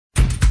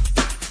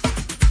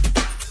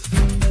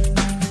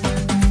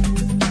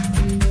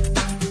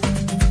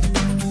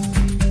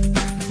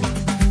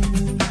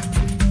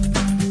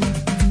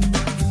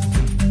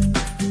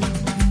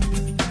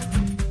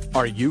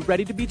Are you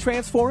ready to be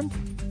transformed?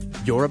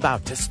 You're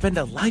about to spend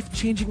a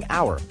life-changing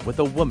hour with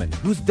a woman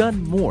who's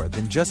done more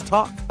than just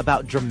talk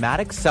about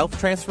dramatic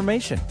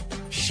self-transformation.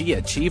 She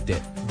achieved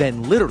it,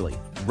 then literally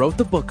wrote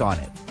the book on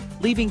it,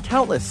 leaving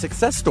countless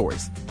success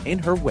stories in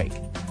her wake.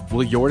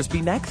 Will yours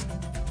be next?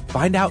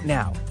 Find out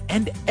now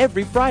and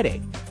every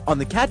Friday on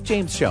The Cat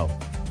James Show.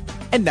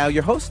 And now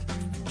your host,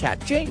 Cat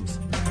James.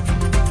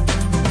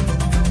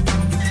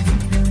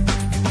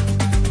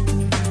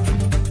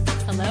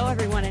 Hello,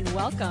 everyone, and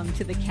welcome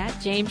to The Cat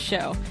James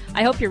Show.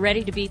 I hope you're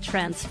ready to be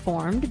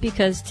transformed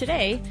because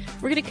today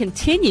we're going to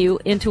continue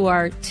into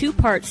our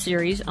two-part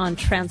series on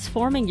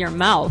transforming your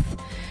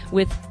mouth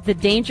with the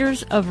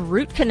dangers of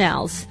root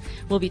canals.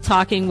 We'll be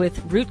talking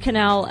with root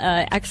canal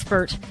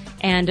expert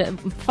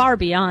and far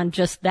beyond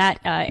just that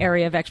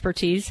area of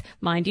expertise,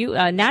 mind you,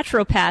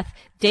 naturopath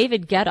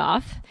David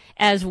Getoff,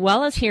 as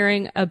well as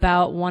hearing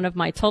about one of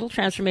my Total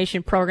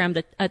Transformation Program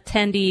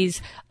attendees'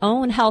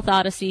 own health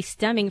odyssey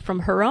stemming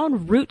from her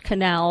own root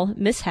canal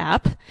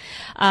mishap.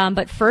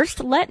 But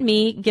first, let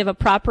me give a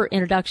proper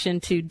introduction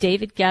to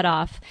David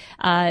Getoff.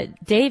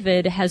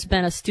 David has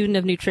been a student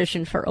of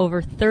nutrition for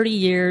over 30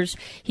 years.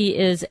 He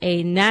is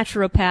a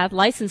naturopath,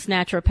 licensed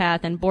naturopath,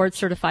 and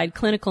board-certified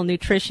clinical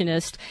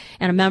nutritionist,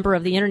 and a member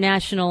of the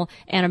International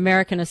and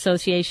American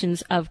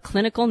Associations of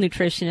Clinical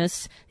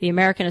Nutritionists, the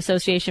American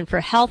Association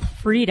for Health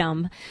Freedom,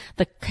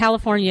 the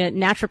California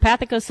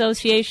Naturopathic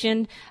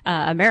Association,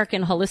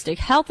 American Holistic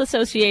Health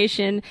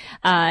Association,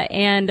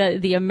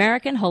 and the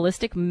American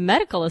Holistic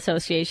Medical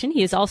Association.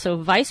 He is also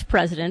vice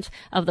president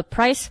of the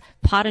Price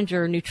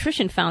Pottinger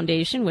Nutrition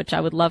Foundation, which I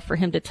would love for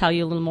him to tell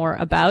you a little more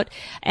about.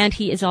 And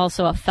he is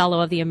also a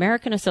fellow of the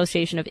American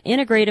Association of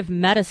Integrative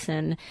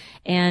Medicine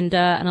and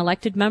an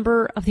elected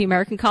member of the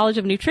American College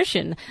of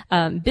Nutrition.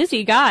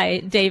 Busy guy.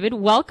 David,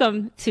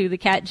 welcome to the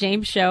Cat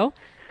James Show.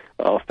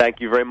 Well, thank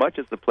you very much.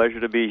 It's a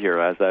pleasure to be here.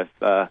 As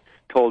I've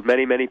told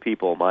many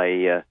people,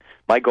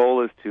 my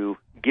goal is to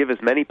give as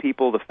many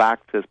people the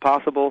facts as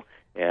possible,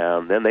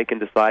 and then they can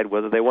decide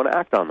whether they want to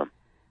act on them.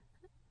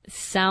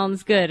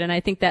 Sounds good, and I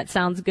think that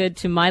sounds good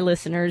to my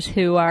listeners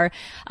who are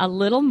a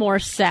little more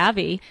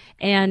savvy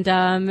and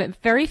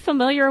very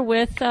familiar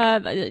with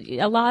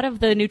a lot of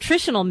the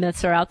nutritional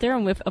myths are out there.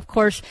 And with, of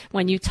course,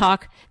 when you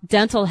talk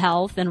dental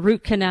health and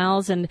root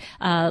canals, and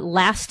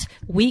last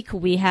week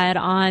we had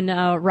on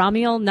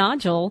Ramiel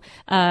Nodule,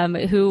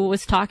 who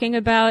was talking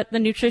about the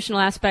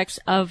nutritional aspects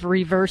of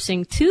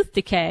reversing tooth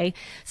decay.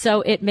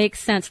 So it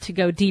makes sense to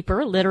go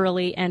deeper,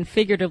 literally and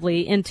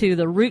figuratively, into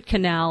the root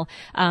canal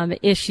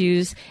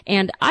issues.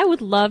 And I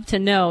would love to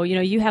know,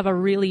 you have a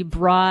really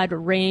broad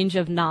range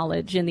of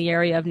knowledge in the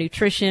area of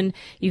nutrition.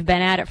 You've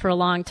been at it for a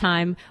long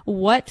time.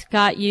 What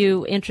got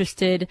you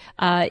interested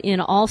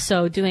in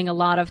also doing a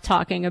lot of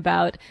talking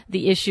about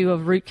the issue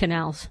of root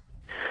canals?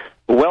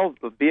 Well,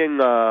 being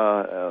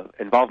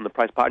involved in the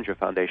Price Pottinger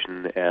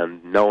Foundation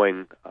and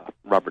knowing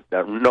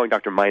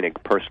Dr.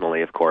 Meinig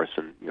personally, of course,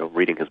 and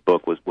reading his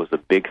book was a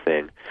big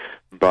thing.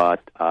 But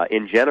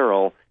in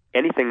general,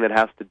 anything that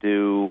has to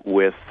do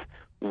with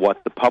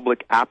what the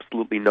public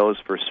absolutely knows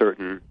for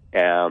certain,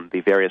 and the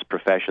various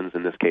professions,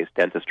 in this case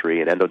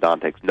dentistry and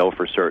endodontics, know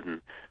for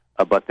certain,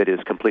 but that is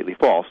completely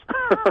false,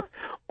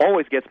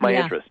 always gets my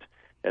interest.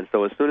 And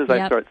so as soon as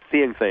I start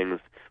seeing things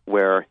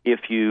where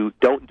if you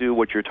don't do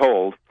what you're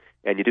told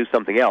and you do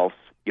something else,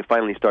 you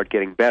finally start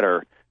getting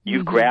better,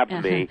 you grabbed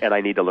me, and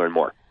I need to learn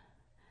more.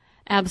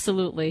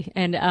 Absolutely.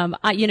 And,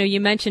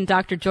 you mentioned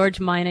Dr. George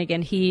Meinig,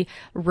 and he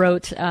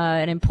wrote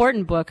an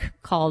important book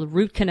called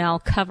Root Canal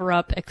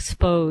Cover-up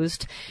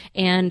Exposed.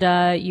 And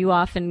you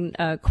often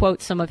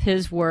quote some of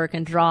his work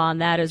and draw on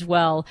that as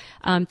well.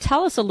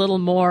 Tell us a little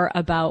more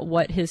about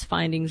what his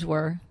findings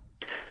were.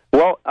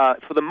 Well,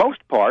 for the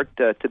most part,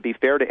 to be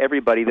fair to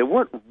everybody, they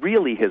weren't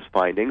really his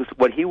findings.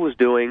 What he was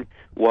doing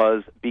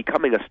was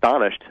becoming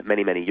astonished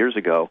many years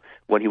ago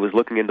when he was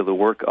looking into the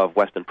work of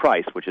Weston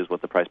Price, which is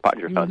what the Price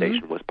Pottinger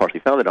Foundation was partially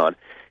founded on,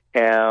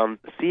 and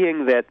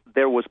seeing that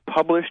there was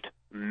published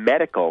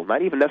medical,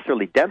 not even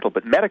necessarily dental,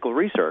 but medical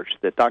research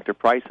that Dr.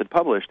 Price had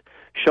published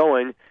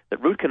showing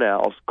that root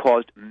canals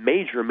caused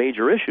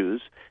major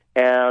issues.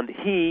 And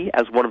he,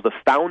 as one of the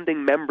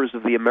founding members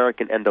of the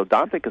American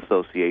Endodontic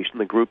Association,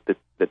 the group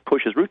that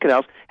pushes root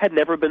canals, had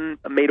never been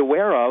made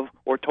aware of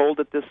or told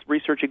that this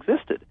research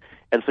existed.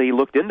 And so he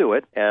looked into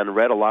it and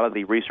read a lot of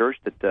the research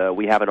that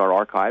we have in our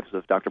archives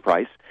of Dr.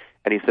 Price,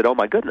 and he said, oh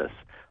my goodness,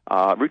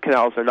 root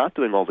canals are not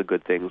doing all the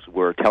good things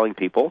we're telling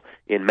people.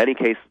 In many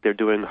cases, they're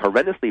doing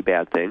horrendously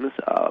bad things,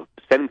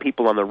 sending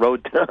people on the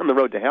road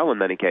to hell in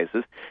many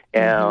cases,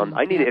 and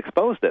I need to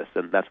expose this,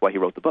 and that's why he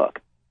wrote the book.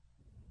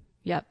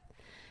 Yep.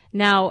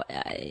 Now,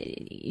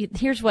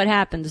 here's what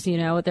happens.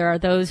 There are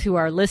those who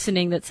are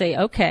listening that say,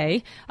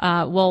 okay,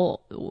 so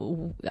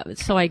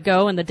I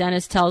go and the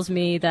dentist tells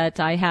me that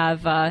I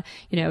have,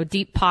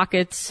 deep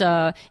pockets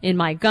in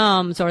my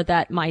gums, or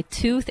that my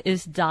tooth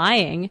is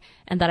dying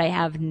and that I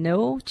have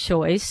no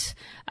choice.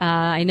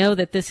 I know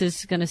that this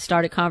is going to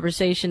start a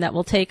conversation that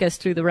will take us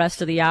through the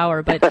rest of the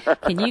hour, but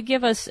can you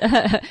give us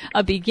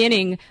a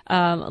beginning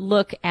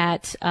look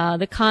at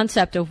the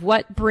concept of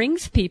what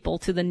brings people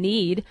to the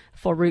need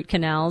for root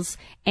canals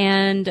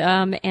and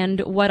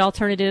what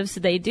alternatives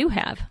they do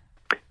have?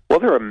 Well,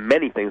 there are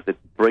many things that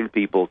bring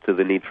people to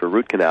the need for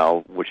root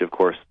canal, which, of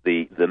course,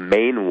 the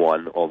main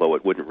one, although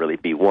it wouldn't really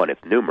be one,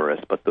 it's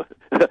numerous, but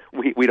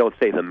we don't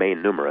say the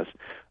main numerous.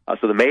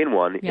 So the main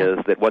one is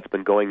that what's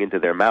been going into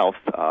their mouth,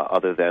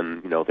 other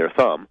than their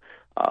thumb,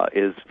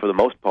 is for the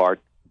most part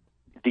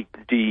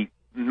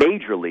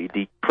majorly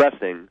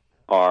depressing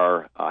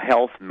our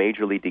health,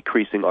 majorly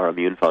decreasing our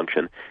immune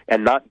function,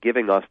 and not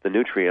giving us the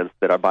nutrients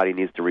that our body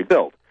needs to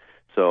rebuild.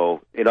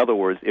 So, in other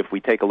words, if we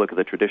take a look at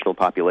the traditional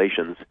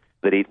populations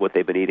that eat what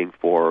they've been eating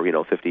for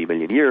 50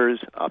 million years,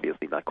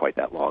 obviously not quite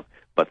that long,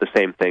 but the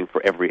same thing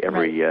for every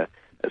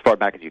as far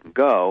back as you can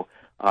go.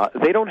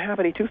 They don't have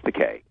any tooth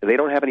decay. They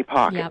don't have any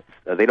pockets.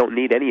 They don't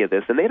need any of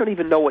this, and they don't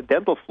even know what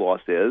dental floss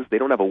is. They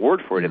don't have a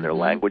word for it in their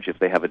language if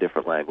they have a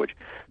different language.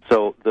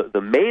 So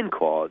the main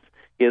cause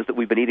is that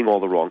we've been eating all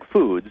the wrong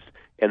foods,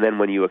 and then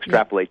when you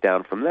extrapolate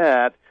down from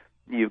that,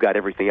 you've got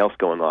everything else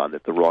going on,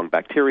 that the wrong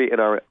bacteria in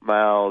our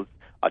mouths,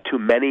 too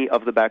many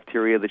of the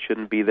bacteria that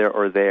shouldn't be there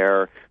are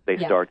there. They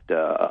start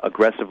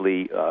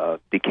aggressively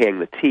decaying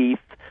the teeth.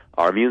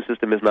 Our immune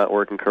system is not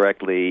working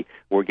correctly.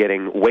 We're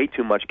getting way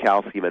too much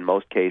calcium in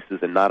most cases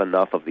and not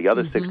enough of the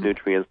other 6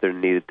 nutrients that are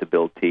needed to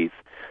build teeth.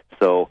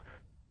 So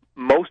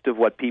most of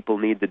what people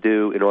need to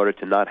do in order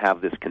to not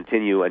have this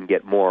continue and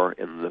get more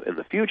in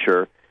the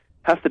future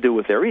has to do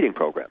with their eating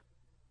program.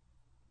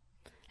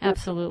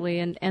 Absolutely.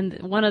 And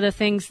one of the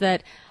things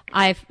that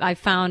I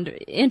found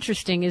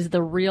interesting is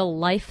the real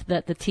life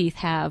that the teeth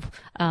have.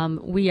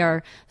 We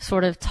are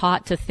sort of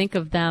taught to think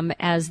of them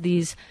as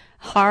these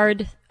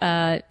hard,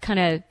 kind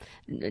of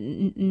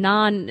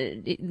non-living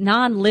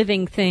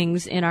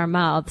things in our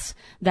mouths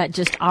that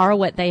just are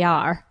what they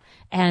are.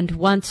 And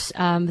once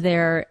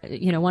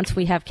once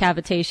we have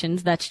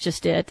cavitations, that's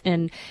just it.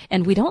 And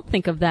we don't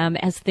think of them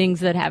as things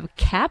that have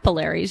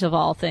capillaries of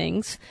all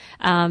things.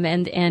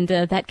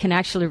 That can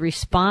actually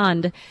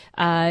respond,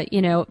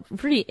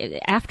 pretty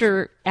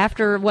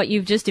after what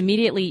you've just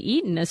immediately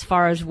eaten, as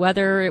far as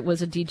whether it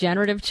was a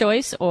degenerative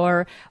choice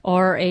or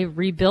a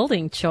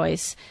rebuilding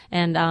choice.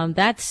 And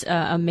that's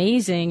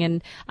amazing.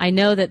 And I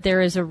know that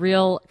there is a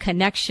real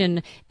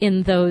connection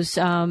in those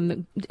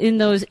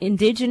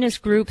indigenous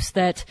groups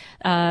that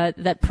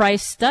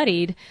Price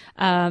studied,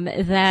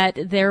 that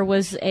there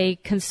was a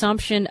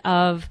consumption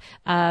of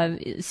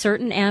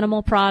certain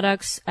animal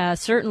products,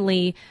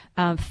 certainly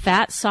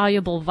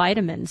fat-soluble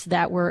vitamins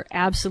that were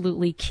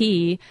absolutely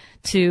key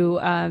to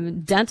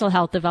dental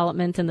health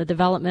development and the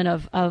development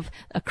of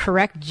a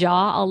correct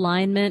jaw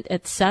alignment,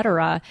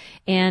 etc.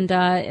 And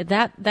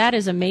that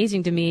is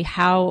amazing to me,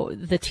 how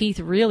the teeth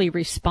really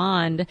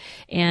respond.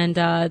 And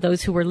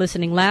those who were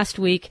listening last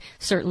week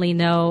certainly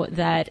know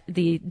that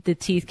the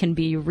teeth can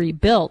be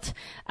rebuilt.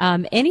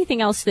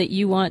 Anything else that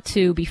you want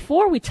to,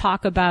 before we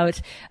talk about,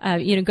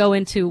 go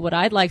into what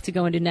I'd like to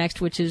go into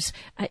next, which is,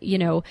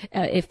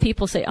 if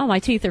people say, oh, my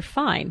teeth are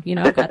fine,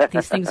 I've got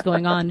these things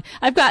going on.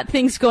 I've got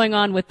things going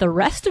on with the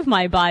rest of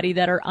my body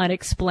that are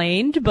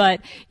unexplained, but,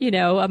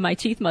 my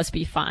teeth must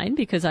be fine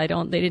because they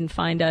didn't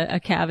find a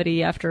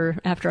cavity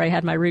after I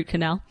had my root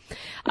canal.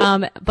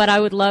 But I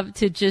would love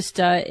to just,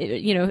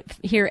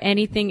 hear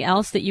anything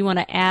else that you want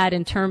to add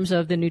in terms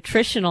of the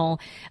nutritional,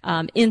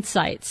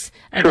 insights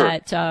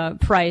that,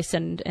 Price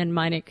and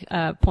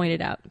Meinig,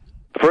 pointed out.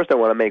 First, I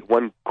want to make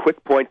one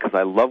quick point, because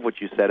I love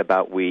what you said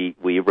about we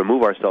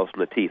remove ourselves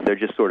from the teeth. They're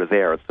just sort of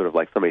there. It's sort of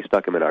like somebody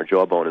stuck them in our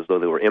jawbone as though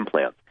they were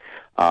implants.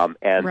 So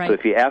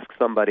if you ask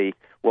somebody,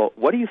 well,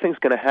 what do you think is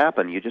going to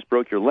happen? You just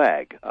broke your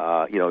leg.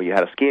 You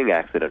had a skiing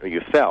accident or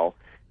you fell.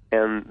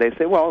 And they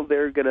say, well,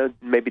 they're going to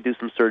maybe do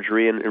some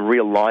surgery and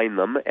realign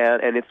them,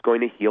 and it's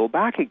going to heal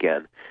back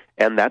again.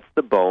 And that's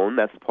the bone.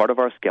 That's part of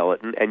our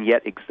skeleton. And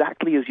yet,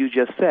 exactly as you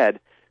just said,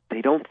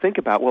 they don't think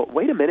about, well,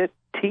 wait a minute,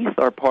 teeth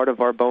are part of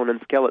our bone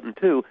and skeleton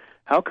too.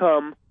 How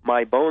come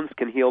my bones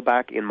can heal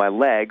back in my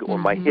leg or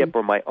my hip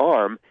or my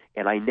arm,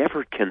 and I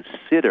never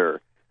consider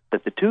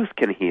that the tooth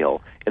can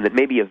heal, and that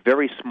maybe a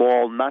very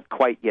small, not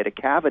quite yet a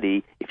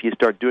cavity, if you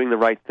start doing the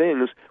right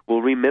things,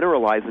 will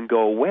remineralize and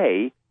go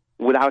away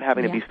without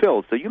having to be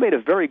filled. So you made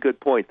a very good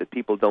point that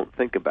people don't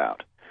think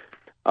about.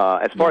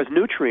 As far as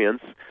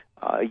nutrients,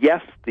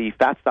 yes, the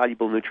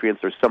fat-soluble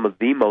nutrients are some of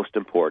the most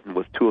important,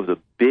 with 2 of the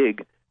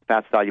big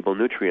fat-soluble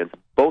nutrients,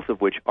 both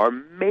of which are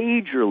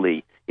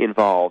majorly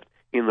involved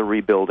in the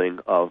rebuilding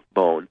of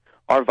bone,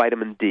 are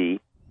vitamin D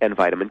and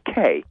vitamin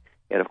K.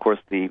 And, of course,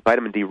 the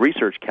Vitamin D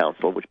Research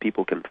Council, which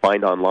people can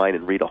find online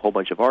and read a whole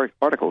bunch of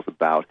articles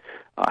about,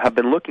 have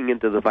been looking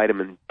into the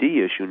vitamin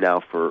D issue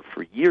now for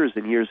years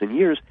and years and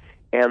years,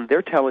 and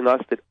they're telling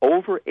us that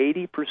over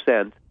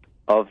 80%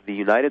 of the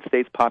United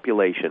States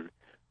population,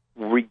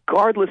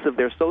 regardless of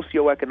their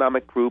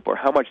socioeconomic group or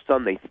how much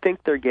sun they think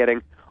they're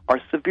getting,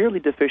 are severely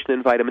deficient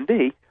in vitamin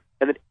D,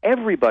 and that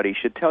everybody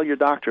should tell your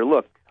doctor,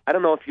 look, I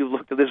don't know if you've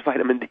looked at this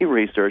vitamin D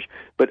research,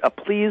 but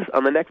please,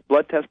 on the next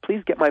blood test,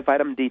 please get my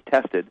vitamin D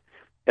tested.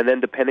 And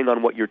then depending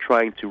on what you're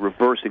trying to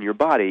reverse in your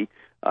body,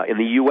 in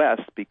the U.S.,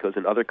 because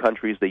in other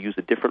countries they use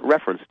a different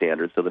reference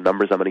standard, so the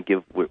numbers I'm going to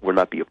give will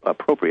not be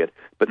appropriate.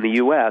 But in the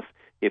U.S.,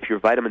 if your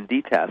vitamin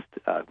D test,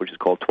 which is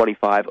called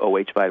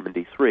 25-OH vitamin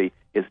D3,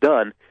 is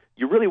done,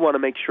 you really want to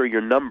make sure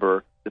your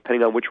number,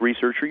 depending on which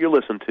researcher you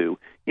listen to,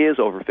 is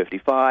over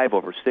 55,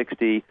 over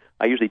 60.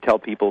 I usually tell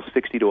people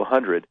 60 to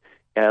 100,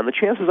 and the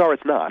chances are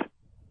it's not.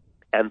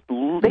 And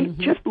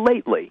just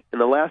lately, in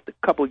the last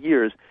couple of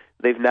years,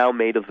 they've now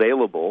made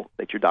available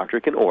that your doctor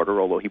can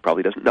order, although he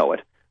probably doesn't know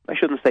it. I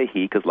shouldn't say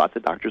he, because lots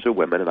of doctors are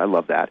women, and I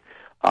love that.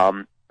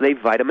 They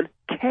vitamin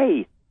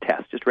K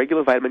test, just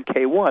regular vitamin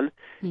K1,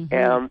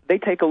 and they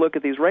take a look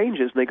at these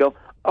ranges, and they go,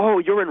 oh,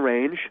 you're in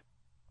range,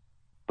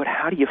 but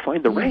how do you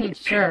find the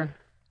range? Sure.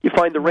 You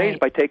find the range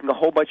by taking a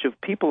whole bunch of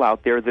people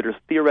out there that are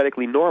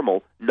theoretically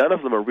normal. None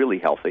of them are really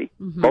healthy.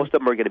 Most of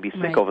them are going to be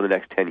sick over the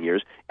next 10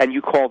 years, and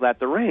you call that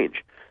the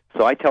range.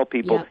 So I tell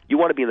people, you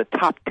want to be in the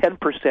top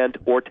 10%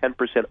 or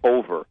 10%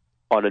 over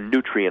on a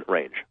nutrient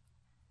range.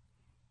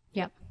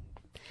 Yep.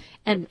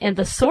 And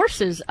the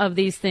sources of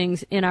these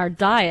things in our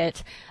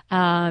diet,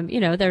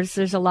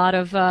 there's a lot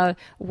of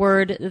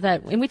word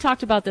that, and we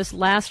talked about this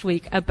last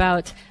week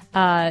about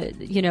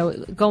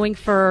going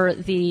for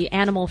the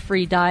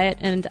animal-free diet,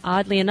 and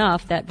oddly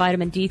enough, that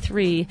vitamin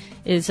D3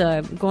 is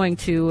going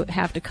to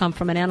have to come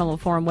from an animal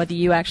form, whether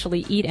you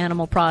actually eat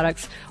animal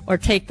products or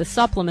take the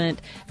supplement,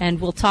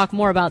 and we'll talk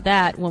more about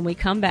that when we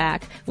come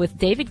back with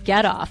David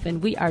Getoff,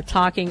 and we are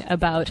talking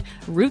about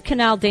root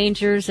canal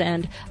dangers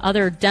and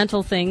other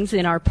dental things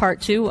in our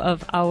part 2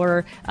 of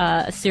our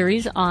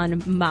series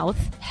on mouth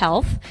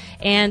health,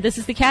 and this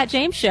is the Cat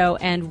James Show,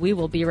 and we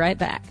will be right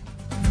back.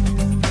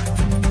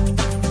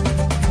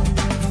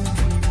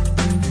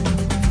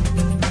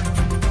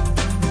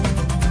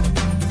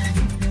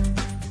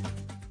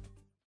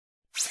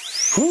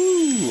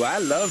 Ooh, I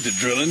love to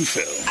drill and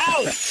fill.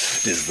 Ow!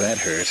 Does that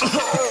hurt?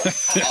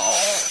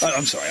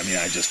 I'm sorry.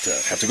 I just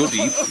have to go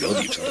deep, real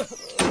deep.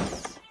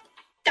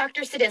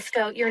 Dr.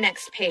 Sadisco, your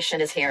next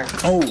patient is here.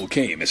 Oh,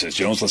 okay, Mrs.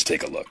 Jones, let's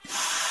take a look.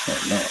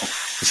 Oh, no.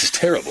 This is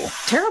terrible.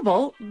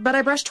 Terrible? But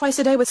I brush twice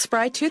a day with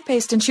Spry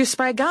toothpaste and chew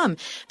Spry gum.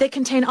 They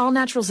contain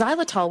all-natural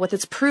xylitol with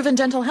its proven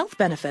dental health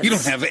benefits. You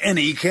don't have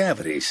any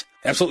cavities.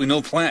 Absolutely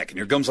no plaque, and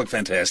your gums look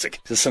fantastic.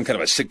 Is this some kind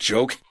of a sick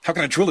joke? How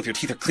can I drill if your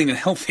teeth are clean and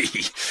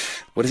healthy?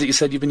 What is it you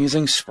said you've been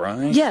using?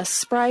 Spry? Yes,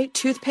 Spry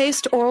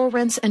toothpaste, oral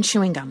rinse, and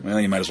chewing gum. Well,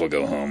 you might as well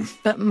go home.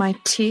 But my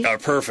teeth...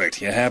 Perfect.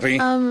 You happy?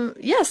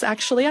 Yes,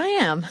 actually I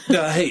am.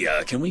 Hey,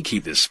 can we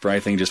keep this Spry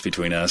thing just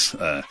between us?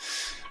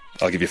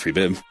 I'll give you a free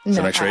bib.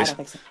 Some X-rays. I don't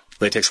think so.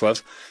 Latex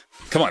gloves?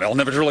 Come on, I'll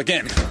never drill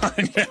again.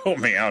 Help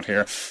me out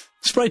here.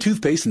 Spry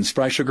toothpaste and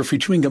Spry sugar-free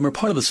chewing gum are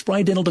part of the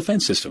Spry Dental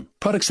Defense System.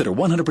 Products that are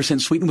 100%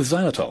 sweetened with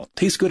xylitol,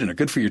 taste good, and are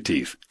good for your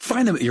teeth.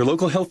 Find them at your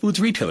local health foods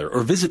retailer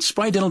or visit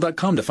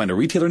sprydental.com to find a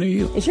retailer near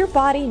you. Is your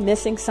body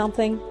missing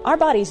something? Our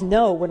bodies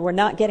know when we're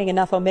not getting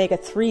enough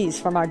omega-3s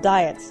from our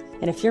diets.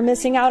 And if you're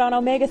missing out on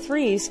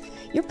omega-3s,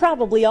 you're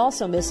probably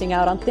also missing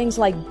out on things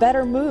like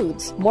better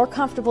moods, more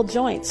comfortable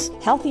joints,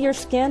 healthier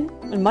skin,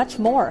 and much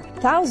more.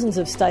 Thousands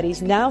of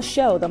studies now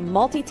show the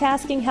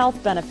multitasking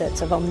health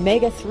benefits of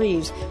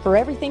omega-3s for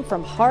everything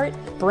from heart,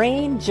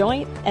 brain,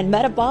 joint, and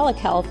metabolic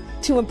health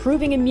to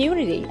improving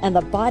immunity and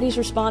the body's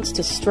response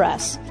to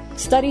stress.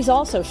 Studies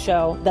also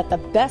show that the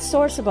best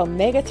source of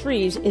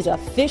omega-3s is a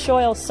fish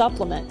oil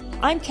supplement.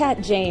 I'm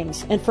Kat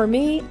James, and for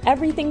me,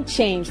 everything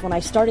changed when I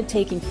started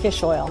taking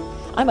fish oil.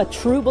 I'm a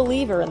true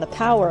believer in the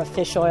power of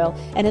fish oil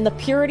and in the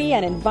purity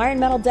and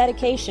environmental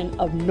dedication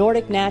of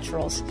Nordic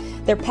Naturals.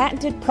 Their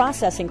patented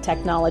processing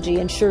technology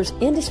ensures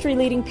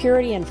industry-leading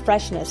purity and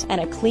freshness and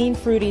a clean,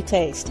 fruity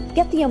taste.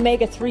 Get the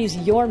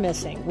omega-3s you're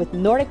missing with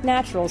Nordic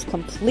Naturals'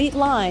 complete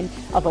line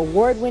of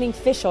award-winning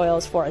fish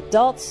oils for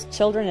adults,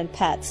 children, and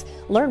pets.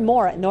 Learn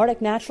more at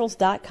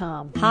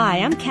NordicNaturals.com. Hi,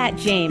 I'm Kat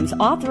James,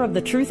 author of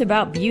The Truth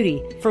About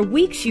Beauty. For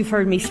weeks, you've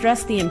heard me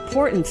stress the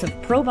importance of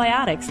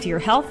probiotics to your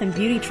health and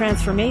beauty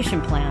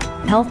transformation plan.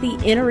 Healthy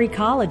inner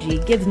ecology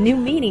gives new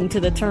meaning to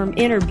the term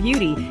inner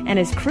beauty and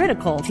is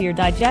critical to your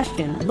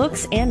digestion,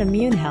 looks, and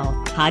immune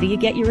health. How do you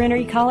get your inner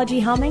ecology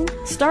humming?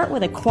 Start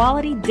with a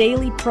quality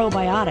daily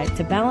probiotic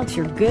to balance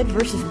your good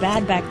versus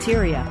bad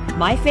bacteria.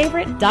 My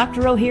favorite,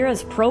 Dr.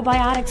 Ohhira's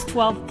Probiotics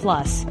 12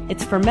 Plus.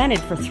 It's fermented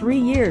for 3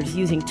 years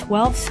using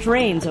 12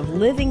 strains of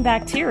living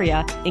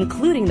bacteria,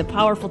 including the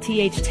powerful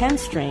TH10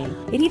 strain.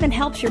 It even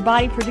helps your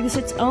body produce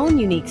its own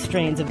unique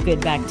strains of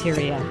good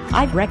bacteria.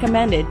 I've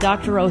recommended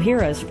Dr. Ohhira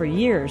O'Hara's for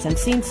years and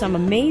seen some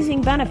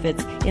amazing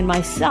benefits in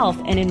myself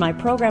and in my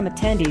program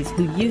attendees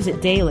who use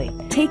it daily.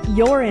 Take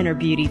your inner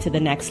beauty to the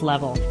next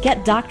level.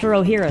 Get Dr.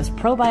 O'Hara's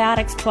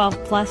Probiotics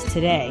 12 Plus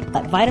today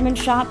at Vitamin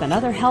Shop and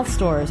other health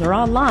stores or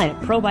online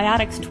at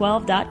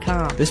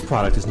probiotics12.com. This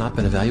product has not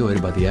been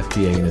evaluated by the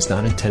FDA and is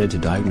not intended to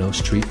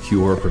diagnose, treat,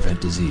 cure, or prevent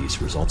disease.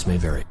 Results may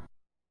vary.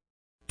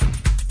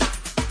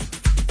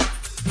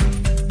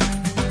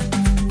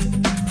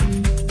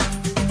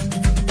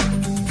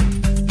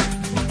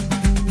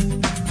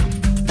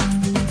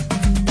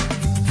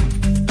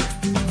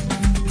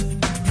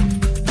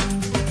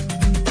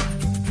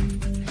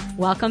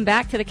 Welcome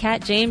back to the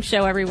Cat James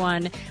Show,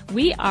 everyone.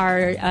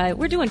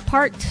 We're doing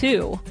part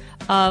 2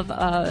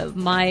 of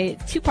my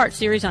 2-part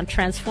series on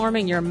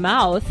transforming your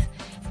mouth,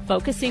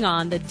 focusing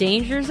on the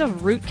dangers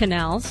of root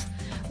canals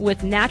with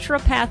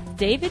naturopath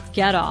David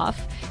Getoff.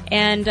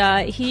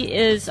 And he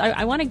is,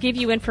 I want to give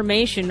you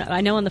information.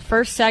 I know in the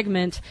first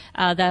segment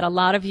that a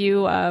lot of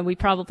you, we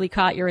probably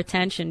caught your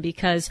attention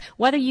because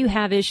whether you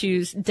have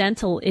issues,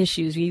 dental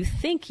issues, you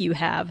think you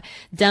have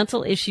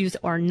dental issues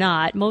or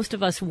not, most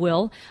of us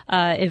will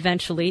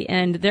eventually.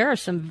 And there are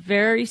some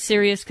very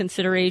serious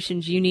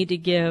considerations you need to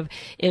give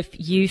if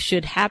you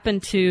should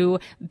happen to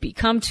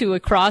come to a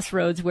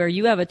crossroads where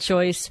you have a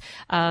choice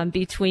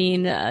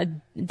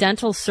between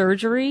dental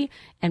surgery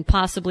and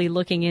possibly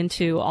looking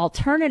into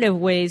alternative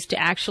ways to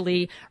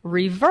actually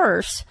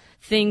reverse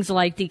things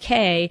like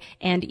decay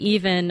and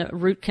even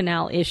root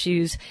canal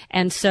issues.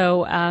 And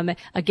so,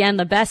 again,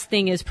 the best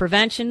thing is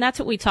prevention. That's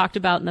what we talked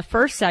about in the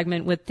first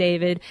segment with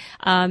David.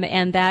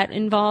 And that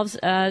involves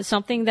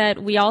something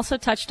that we also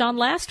touched on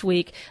last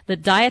week, the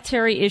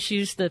dietary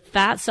issues, the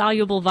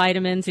fat-soluble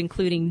vitamins,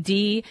 including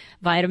D,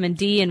 vitamin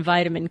D and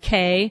vitamin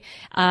K,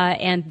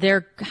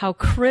 and how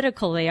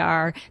critical they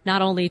are,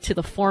 not only to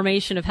the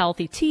formation of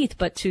healthy teeth,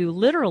 but to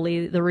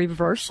literally the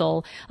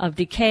reversal of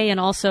decay and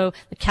also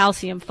the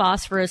calcium,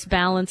 phosphorus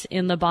balance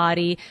in the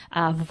body,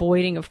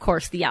 avoiding, of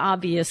course, the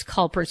obvious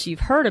culprits you've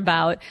heard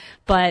about.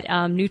 But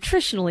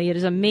nutritionally, it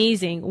is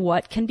amazing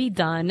what can be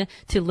done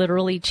to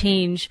literally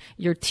change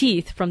your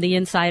teeth from the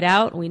inside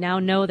out. We now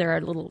know there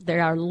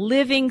are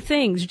living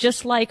things,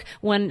 just like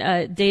when,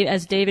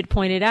 as David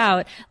pointed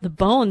out, the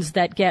bones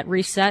that get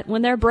reset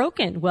when they're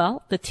broken.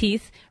 Well, the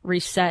teeth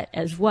reset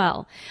as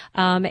well.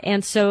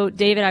 And so,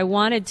 David, I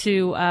wanted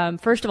to,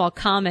 first of all,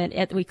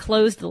 comment we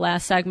closed the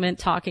last segment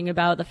talking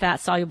about the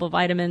fat-soluble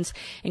vitamins,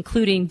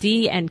 including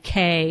D and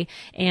K.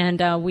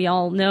 And we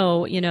all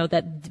know,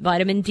 that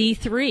vitamin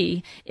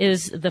D3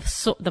 is the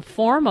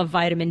form of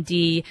vitamin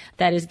D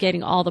that is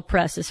getting all the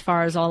press as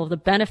far as all of the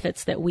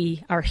benefits that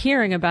we are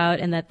hearing about,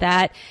 and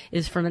that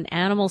is from an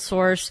animal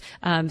source.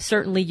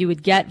 Certainly you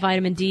would get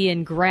vitamin D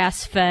in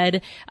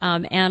grass-fed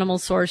animal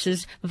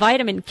sources.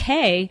 Vitamin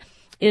K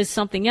is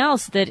something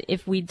else that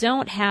if we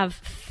don't have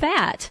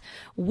fat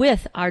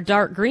with our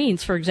dark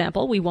greens, for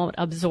example, we won't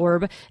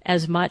absorb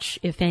as much,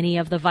 if any,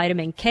 of the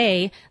vitamin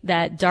K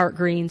that dark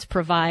greens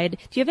provide.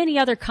 Do you have any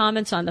other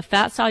comments on the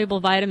fat-soluble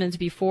vitamins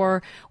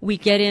before we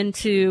get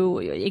into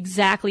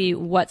exactly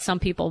what some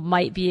people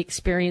might be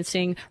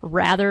experiencing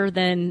rather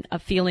than a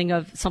feeling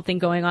of something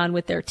going on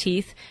with their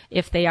teeth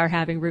if they are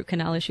having root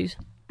canal issues?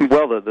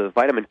 Well, the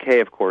vitamin K,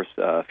 of course,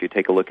 if you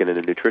take a look in a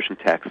nutrition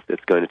text,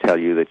 it's going to tell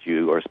you that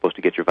you are supposed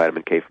to get your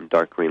vitamin K from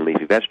dark green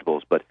leafy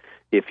vegetables. But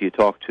if you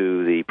talk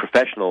to the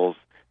professionals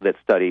that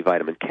study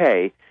vitamin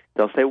K,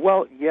 they'll say,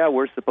 well, yeah,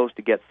 we're supposed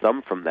to get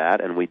some from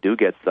that, and we do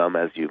get some,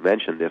 as you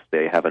mentioned, if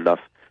they have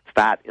enough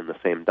fat in the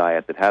same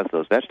diet that has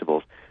those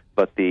vegetables.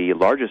 But the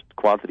largest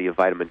quantity of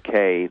vitamin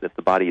K that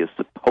the body is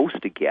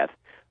supposed to get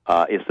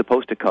is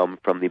supposed to come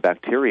from the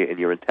bacteria in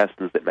your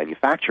intestines that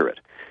manufacture it.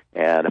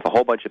 And if a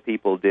whole bunch of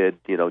people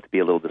did, to be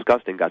a little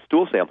disgusting, got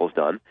stool samples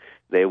done,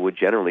 they would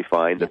generally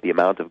find that the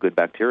amount of good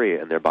bacteria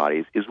in their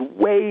bodies is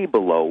way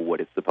below what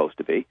it's supposed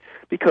to be,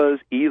 because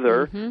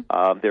either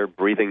they're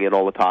breathing in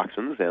all the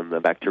toxins and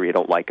the bacteria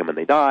don't like them and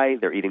they die,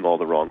 they're eating all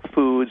the wrong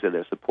foods and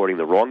they're supporting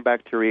the wrong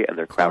bacteria and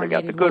they're crowding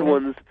out the good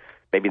ones.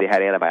 Maybe they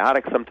had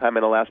antibiotics sometime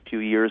in the last few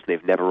years and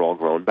they've never all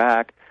grown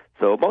back.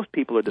 So most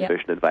people are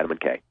deficient in vitamin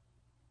K.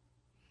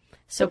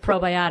 So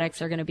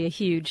probiotics are going to be a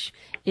huge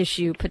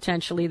issue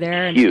potentially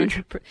there. And, huge.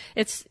 And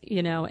it's,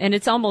 and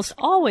it's almost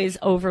always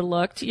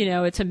overlooked.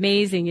 It's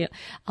amazing.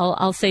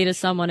 I'll say to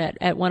someone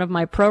at one of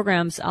my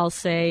programs, I'll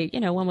say,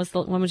 when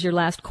was your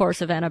last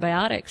course of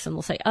antibiotics? And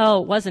they'll say,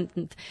 oh,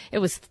 it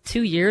was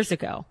 2 years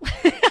ago.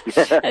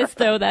 As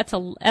though that's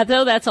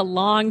a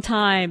long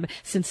time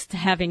since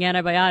having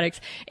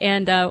antibiotics.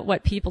 And,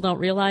 what people don't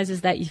realize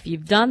is that if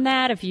you've done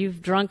that, if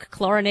you've drunk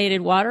chlorinated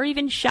water,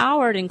 even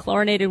showered in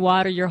chlorinated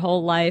water your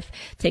whole life,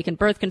 taken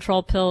birth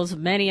control pills,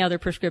 many other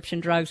prescription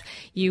drugs,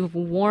 you've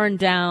worn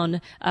down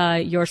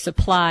your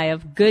supply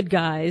of good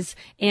guys,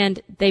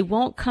 and they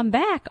won't come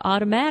back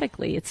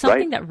automatically. It's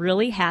something that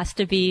really has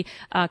to be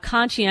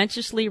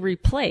conscientiously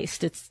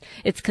replaced.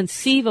 It's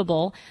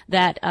conceivable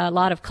that a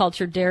lot of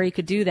cultured dairy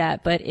could do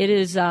that, but it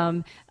is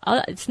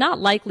it's not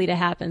likely to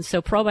happen.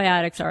 So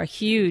probiotics are a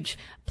huge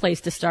place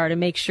to start and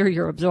make sure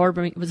you're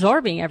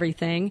absorbing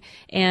everything.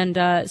 And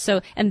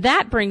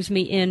that brings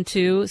me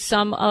into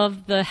some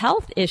of the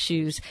health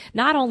issues.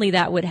 Not only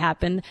that would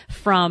happen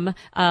from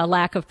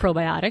lack of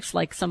probiotics,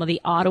 like some of the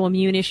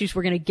autoimmune issues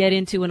we're going to get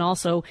into, and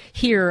also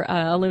hear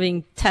a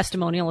living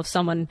testimonial of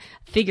someone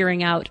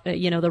figuring out,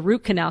 the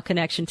root canal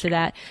connection to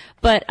that.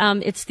 But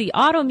it's the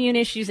autoimmune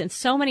issues and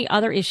so many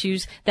other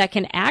issues that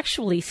can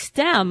actually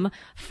stem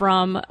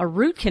from a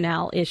root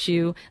canal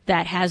issue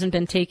that hasn't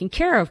been taken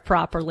care of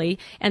properly.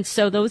 And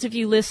so those of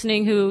you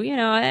listening who,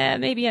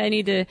 maybe I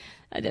need to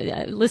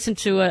listen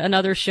to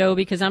another show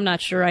because I'm not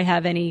sure I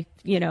have any,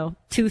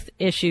 tooth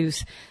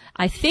issues.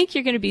 I think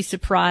you're going to be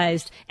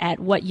surprised at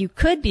what you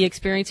could be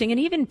experiencing and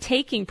even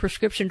taking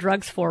prescription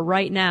drugs for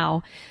right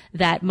now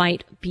that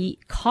might be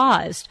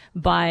caused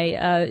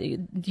by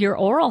your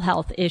oral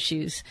health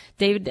issues.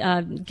 David,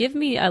 give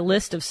me a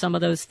list of some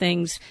of those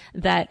things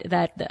that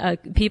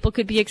people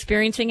could be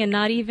experiencing and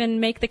not even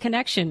make the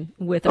connection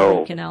with a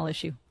root canal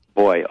issue.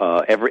 Boy,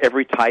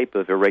 every type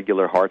of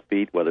irregular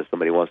heartbeat, whether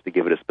somebody wants to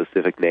give it a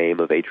specific name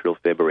of atrial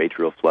fib or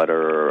atrial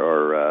flutter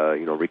or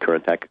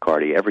recurrent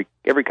tachycardia,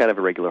 every kind of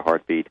irregular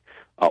heartbeat,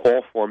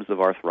 all forms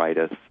of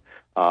arthritis,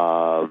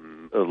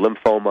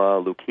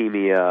 lymphoma,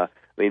 leukemia.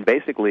 I mean,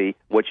 basically,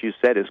 what you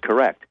said is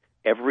correct.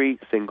 Every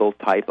single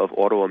type of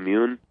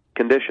autoimmune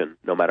condition,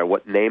 no matter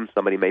what name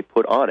somebody may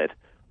put on it,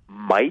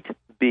 might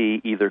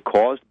be either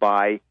caused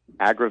by,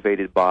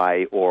 aggravated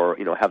by, or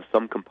have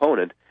some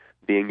component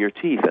being your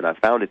teeth. And I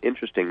found it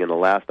interesting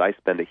I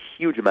spend a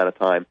huge amount of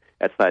time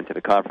at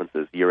scientific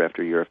conferences year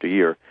after year after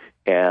year,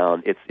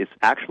 and it's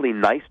actually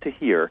nice to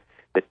hear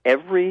that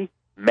every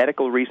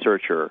medical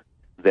researcher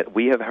that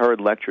we have heard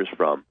lectures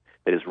from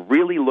that is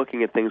really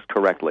looking at things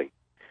correctly,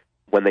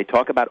 when they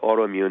talk about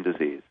autoimmune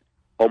disease,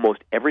 almost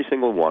every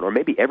single one, or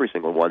maybe every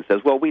single one, says,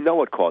 well, we know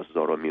what causes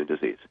autoimmune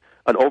disease,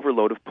 an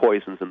overload of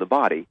poisons in the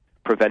body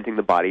preventing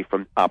the body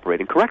from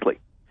operating correctly.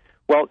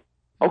 Well,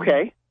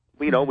 okay,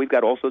 we've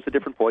got all sorts of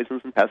different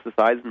poisons and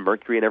pesticides and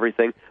mercury and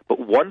everything,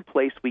 but one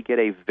place we get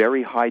a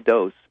very high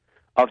dose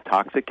of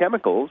toxic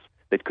chemicals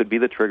that could be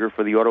the trigger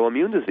for the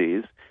autoimmune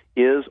disease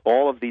is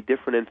all of the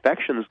different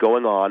infections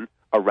going on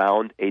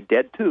around a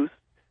dead tooth,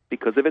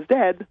 because if it's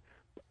dead,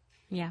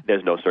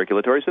 there's no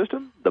circulatory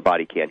system, the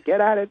body can't get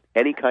at it,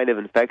 any kind of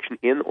infection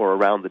in or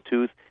around the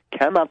tooth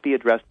cannot be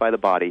addressed by the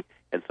body,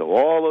 and so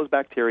all those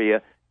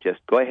bacteria just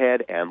go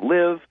ahead and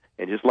live,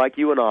 and just like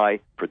you and I,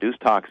 produce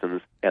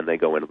toxins, and they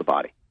go into the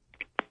body.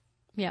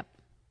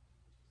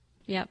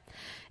 Yep.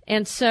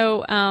 And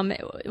so,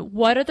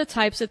 what are the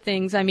types of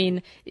things? I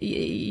mean,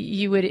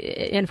 you would,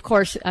 and of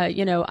course, I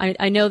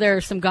know there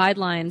are some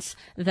guidelines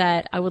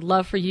that I would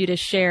love for you to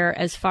share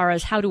as far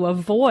as how to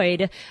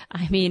avoid.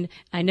 I mean,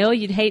 I know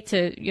you'd hate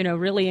to,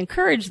 really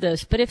encourage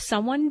this, but if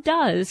someone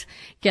does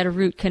get a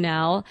root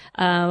canal,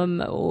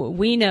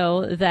 we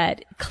know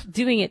that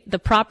doing it, the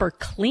proper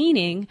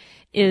cleaning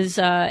is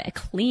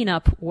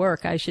cleanup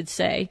work, I should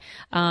say,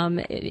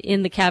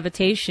 in the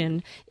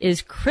cavitation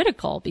is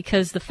critical,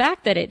 because the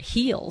fact that it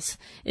heals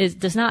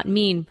does not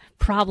mean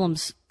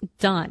problem's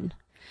done.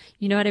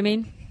 You know what I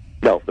mean?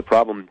 No, the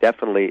problem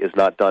definitely is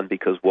not done,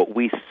 because what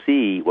we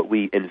see, what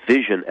we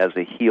envision as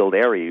a healed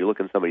area, you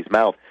look in somebody's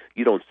mouth,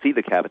 you don't see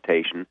the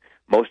cavitation.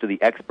 Most of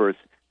the experts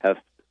have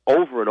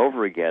over and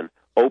over again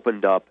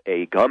opened up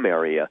a gum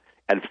area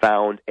and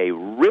found a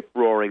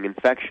rip-roaring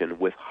infection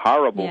with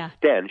horrible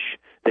stench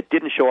that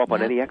didn't show up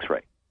on any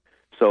X-ray.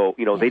 So,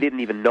 they didn't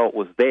even know it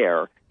was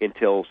there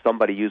until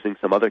somebody using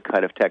some other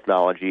kind of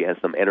technology and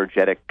some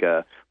energetic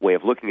way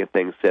of looking at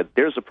things said,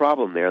 there's a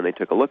problem there, and they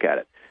took a look at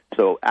it.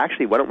 So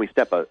actually, why don't we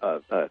step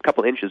a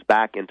couple inches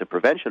back into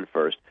prevention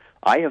first?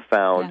 I have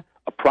found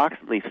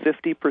approximately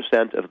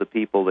 50% of the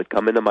people that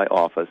come into my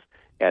office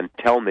and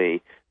tell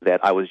me that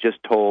I was just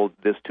told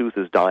this tooth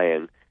is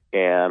dying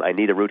and I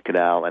need a root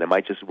canal, and I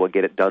might just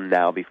get it done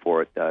now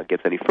before it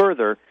gets any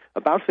further.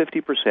 About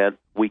 50%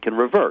 we can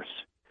reverse.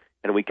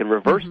 And we can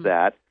reverse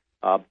that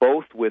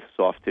both with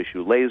soft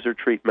tissue laser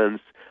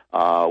treatments,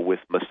 with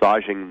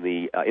massaging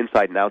the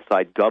inside and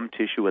outside gum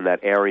tissue in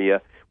that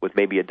area with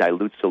maybe a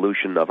dilute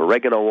solution of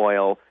oregano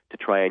oil to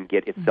try and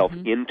get itself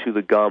into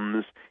the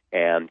gums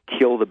and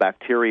kill the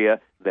bacteria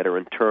that are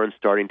in turn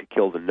starting to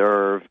kill the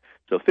nerve.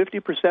 So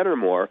 50% or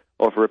more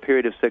over a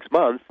period of 6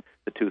 months,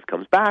 the tooth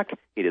comes back,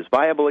 it is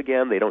viable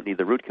again, they don't need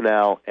the root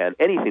canal, and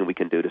anything we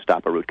can do to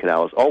stop a root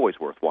canal is always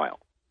worthwhile.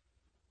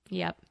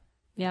 Yep.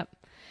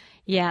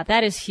 Yeah,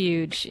 that is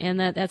huge, and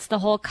that's the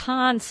whole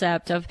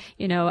concept of,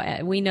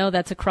 we know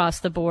that's across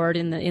the board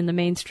in the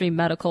mainstream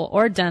medical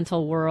or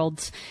dental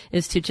worlds,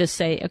 is to just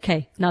say,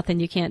 okay, nothing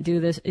you can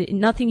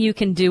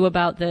do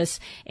about this,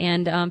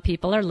 and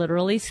people are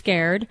literally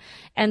scared.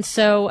 And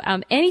so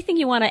anything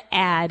you want to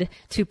add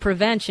to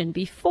prevention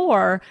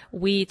before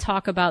we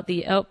talk about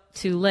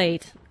too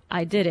late,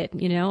 I did it,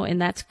 and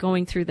that's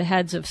going through the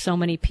heads of so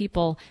many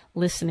people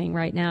listening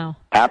right now.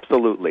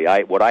 Absolutely.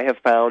 What I have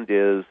found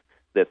is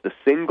that the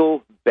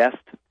single best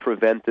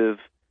preventive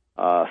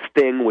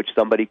thing which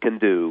somebody can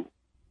do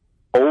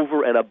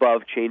over and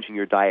above changing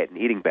your diet and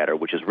eating better,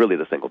 which is really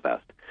the single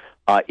best,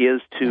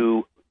 is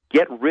to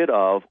get rid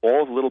of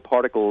all the little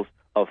particles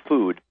of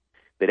food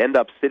that end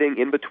up sitting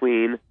in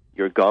between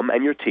your gum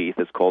and your teeth.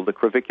 It's called the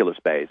crevicular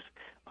space.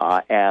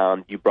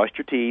 And you brushed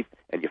your teeth,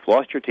 and you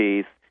flossed your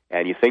teeth,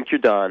 and you think you're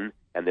done,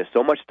 and there's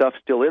so much stuff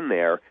still in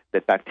there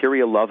that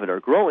bacteria love and are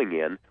growing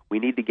in. We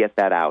need to get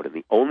that out. And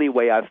the only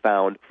way I've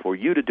found for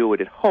you to do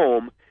it at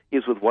home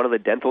is with one of the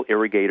dental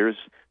irrigators.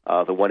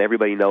 The one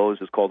everybody knows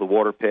is called the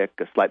Water Pick.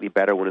 A slightly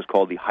better one is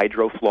called the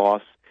Hydro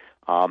Floss.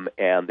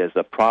 And there's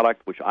a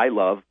product which I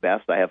love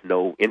best. I have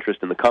no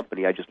interest in the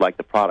company. I just like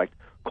the product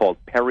called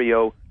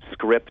Perio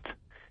Script,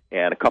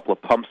 and a couple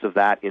of pumps of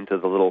that into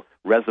the little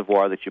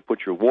reservoir that you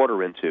put your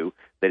water into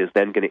that is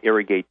then going to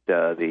irrigate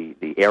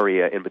the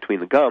area in between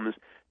the gums,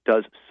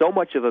 does so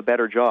much of a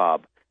better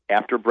job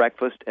after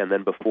breakfast and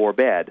then before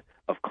bed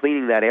of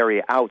cleaning that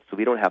area out so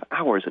we don't have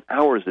hours and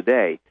hours a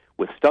day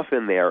with stuff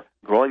in there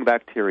growing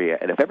bacteria.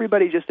 And if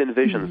everybody just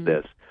envisions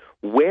this,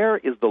 where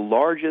is the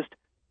largest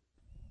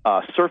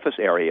surface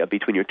area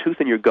between your tooth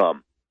and your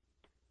gum?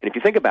 And if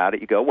you think about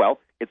it, you go, well,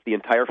 it's the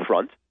entire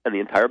front and the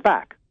entire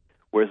back.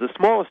 Where's the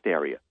smallest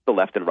area? The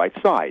left and right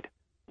side.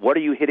 What are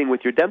you hitting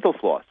with your dental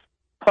floss?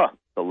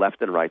 The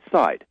left and right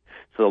side.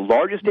 So the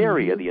largest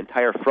area, the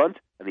entire front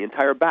and the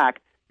entire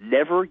back,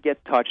 never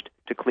get touched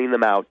to clean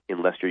them out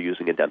unless you're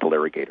using a dental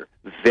irrigator.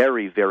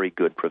 Very, very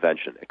good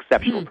prevention,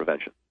 exceptional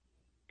prevention.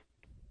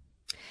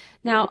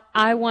 Now,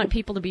 I want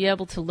people to be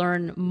able to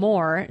learn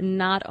more,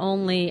 not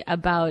only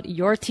about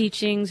your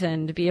teachings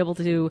and to be able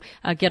to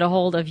get a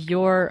hold of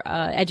your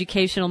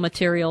educational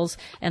materials,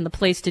 and the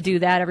place to do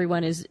that,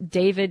 everyone, is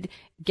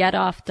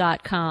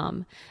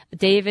davidgetoff.com.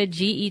 David,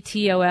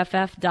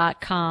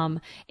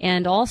 Getoff.com.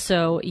 And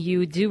also,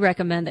 you do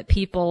recommend that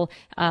people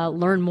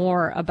learn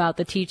more about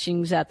the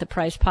teachings at the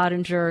Price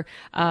Pottinger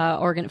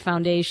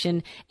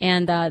Foundation.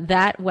 And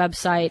that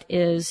website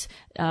is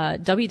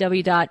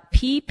www.ppnf,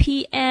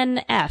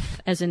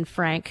 as in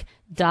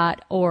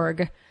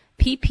Frank.org.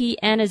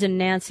 PPN as in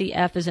Nancy,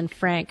 F as in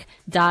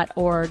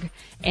Frank.org.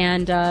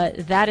 And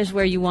that is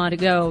where you want to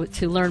go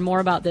to learn more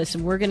about this.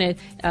 And we're going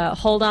to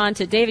hold on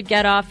to David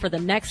Getoff for the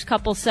next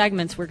couple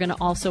segments. We're going to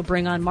also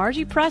bring on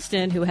Margie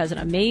Preston, who has an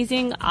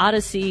amazing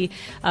odyssey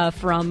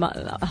from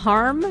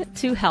harm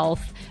to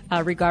health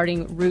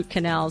regarding root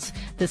canals.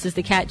 This is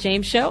the Cat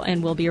James Show,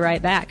 and we'll be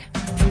right back.